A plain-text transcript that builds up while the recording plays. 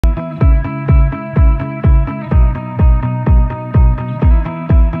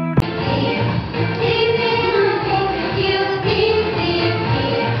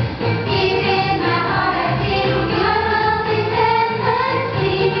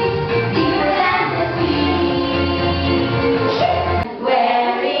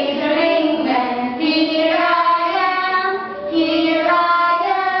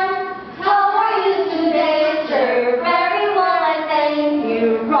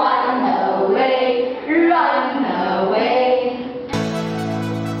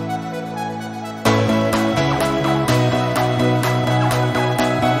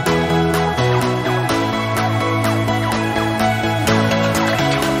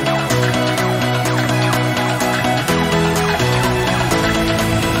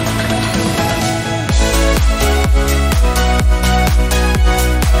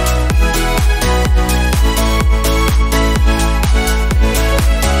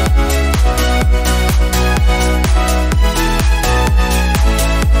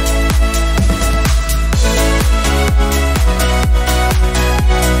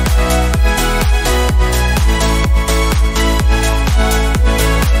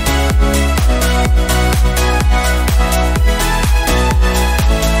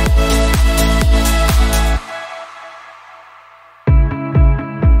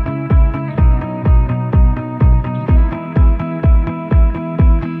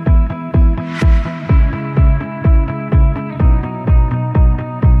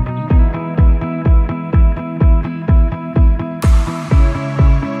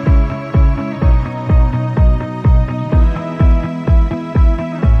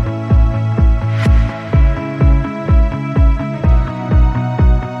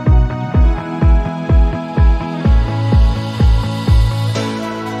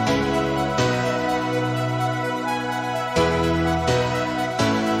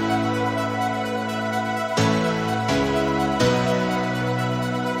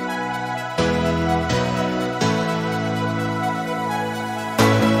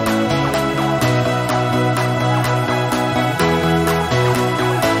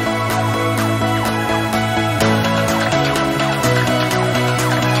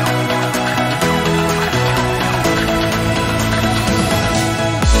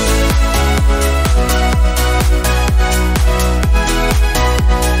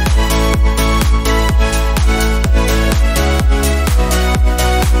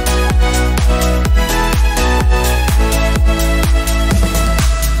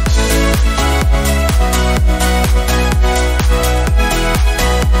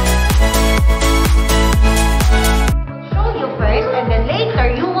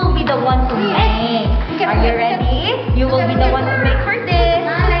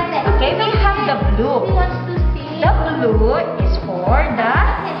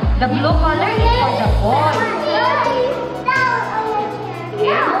The blue color is for the boy.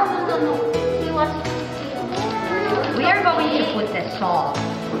 We are going to put the salt.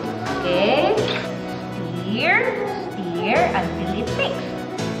 Okay? Stir until it mixes.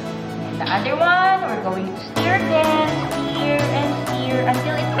 And the other one, we're going to stir again, stir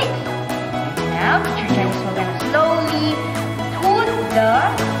until it mixes. Now, Teacher Janice will gonna slowly put the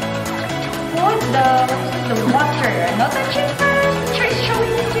water. Not touching first. Teacher is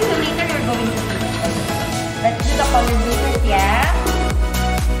showing it to you. Later, you're going to see it. Let's do the color blue first, yeah?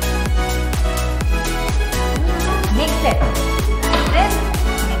 Mix it.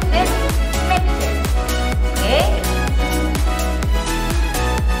 Okay?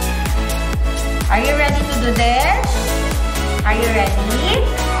 Are you ready to do this? Are you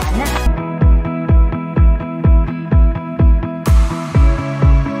ready?